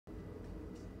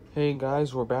Hey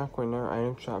guys, we're back with another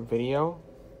item shop video.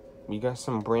 We got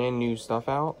some brand new stuff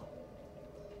out.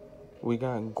 We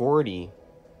got Gordy,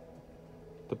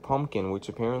 the pumpkin, which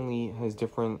apparently has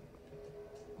different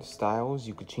styles.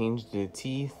 You could change the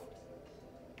teeth,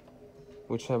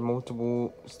 which have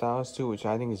multiple styles too, which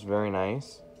I think is very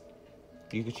nice.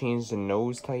 You could change the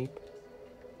nose type.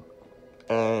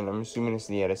 And I'm assuming it's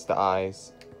the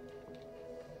eyes.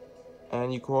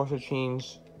 And you could also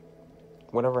change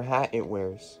whatever hat it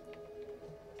wears.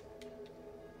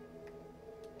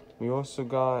 We also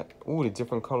got, the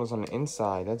different colors on the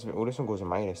inside. This one goes to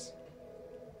Midas.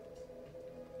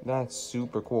 That's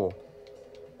super cool.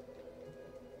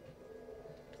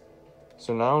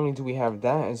 So not only do we have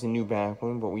that as a new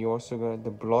backbling, but we also got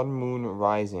the Blood Moon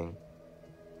Rising,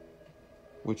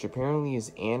 which apparently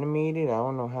is animated. I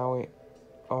don't know how it...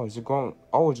 Oh, is it growing?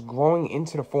 Oh, it's growing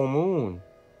into the full moon.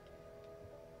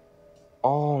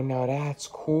 Oh, now that's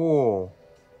cool.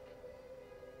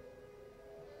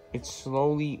 It's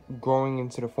slowly growing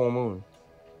into the full moon.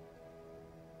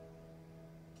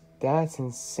 That's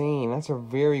insane. That's a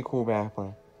very cool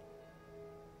backbling.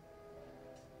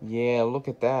 Yeah, look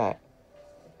at that.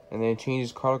 And then it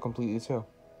changes color completely too.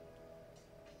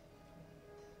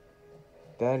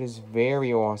 That is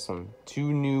very awesome.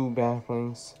 2 new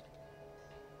backblings.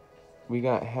 We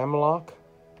got Hemlock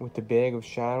with the Bag of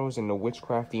Shadows and the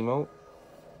Witchcraft emote.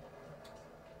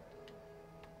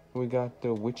 We got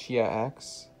the Witchia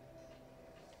X.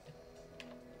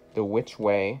 The Witch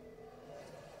Way,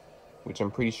 which I'm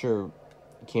pretty sure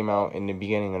came out in the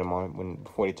beginning of the month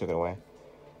before they took it away.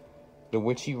 The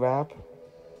Witchy Wrap.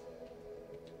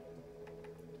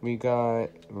 We got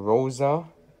Rosa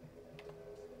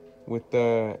with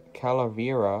the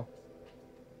Calavera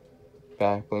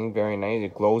backbling, very nice.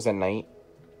 It glows at night.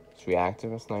 It's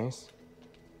reactive, that's nice.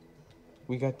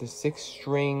 We got the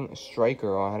 6-string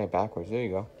striker. Oh, I had it backwards. There you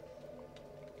go.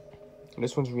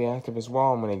 This one's reactive as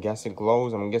well. I'm gonna guess it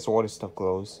glows. I'm gonna guess all this stuff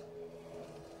glows.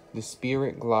 The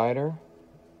Spirit Glider.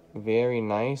 Very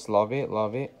nice. Love it,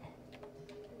 love it.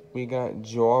 We got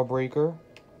Jawbreaker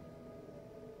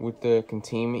with the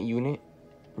containment unit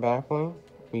backbling.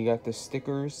 We got the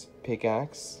Stickers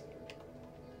Pickaxe.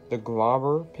 The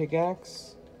Globber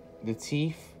Pickaxe. The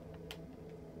Teeth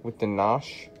with the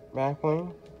Nosh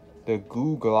backbling. The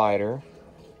Goo Glider.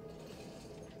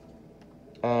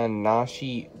 And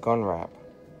Nashi Gun Wrap.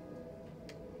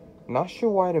 Not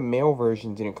sure why the male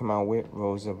version didn't come out with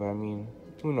Rosa, but I mean,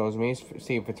 who knows? Maybe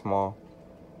save it for tomorrow.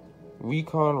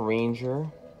 Recon Ranger.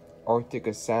 Arctic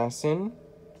Assassin.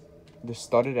 The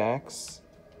Studded Axe.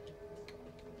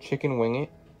 Chicken Wing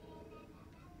It.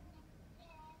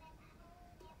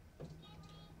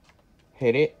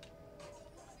 Hit It.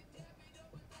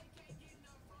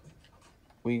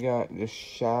 We got the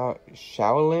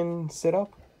Shaolin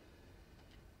Sit-Up.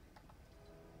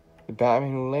 The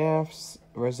Batman Who Laughs.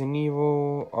 Resident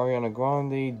Evil. Ariana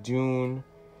Grande. Dune.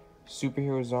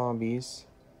 Superhero Zombies.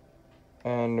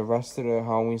 And the rest of the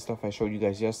Halloween stuff I showed you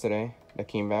guys yesterday that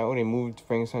came back. Oh, they moved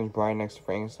Frankenstein's Bride next to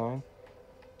Frankenstein.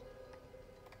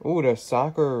 Oh, the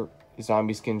soccer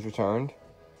zombie skins returned.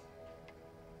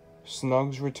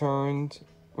 Snugs returned.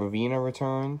 Ravina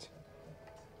returned.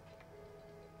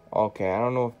 Okay, I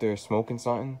don't know if they're smoking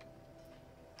something.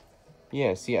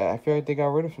 Yeah, see, I feel like they got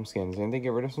rid of some skins. Didn't they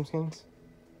get rid of some skins?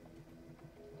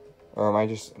 Or am I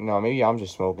just... No, maybe I'm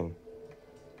just smoking.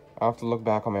 I'll have to look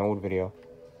back on my old video.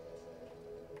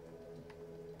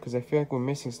 Because I feel like we're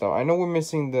missing stuff. I know we're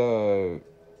missing the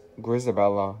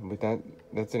Grisabella, but that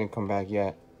didn't come back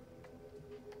yet.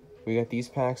 We got these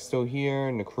packs still here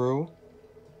and the crew.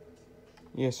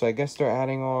 Yeah, so I guess they're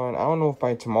adding on... I don't know if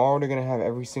by tomorrow they're going to have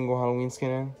every single Halloween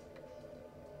skin in.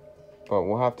 But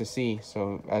we'll have to see.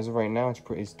 So as of right now,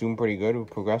 it's doing pretty good. We're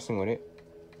progressing with it.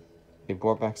 They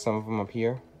brought back some of them up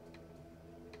here.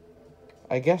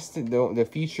 I guess the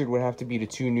featured would have to be the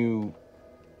 2 new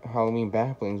Halloween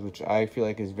backblings, which I feel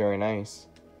like is very nice.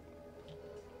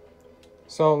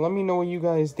 So let me know what you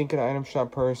guys think of the item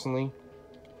shop personally.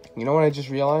 You know what I just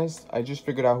realized? I just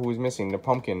figured out who was missing. The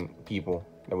pumpkin people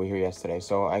that were here yesterday.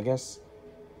 So I guess...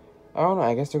 I don't know.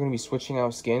 I guess they're going to be switching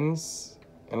out skins.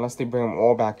 Unless they bring them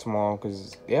all back tomorrow.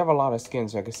 Because they have a lot of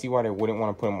skins. So I can see why they wouldn't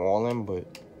want to put them all in.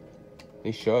 But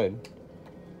they should.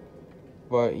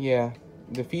 But yeah.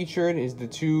 The featured is the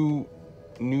 2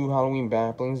 new Halloween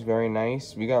backblings. Very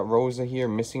nice. We got Rosa here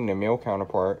missing the male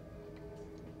counterpart.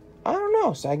 I don't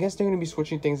know. So I guess they're going to be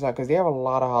switching things out. Because they have a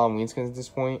lot of Halloween skins at this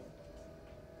point.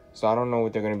 So I don't know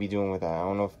what they're going to be doing with that. I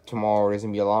don't know if tomorrow there's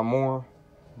going to be a lot more.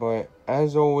 But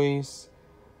as always,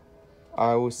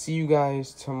 I will see you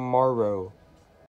guys tomorrow.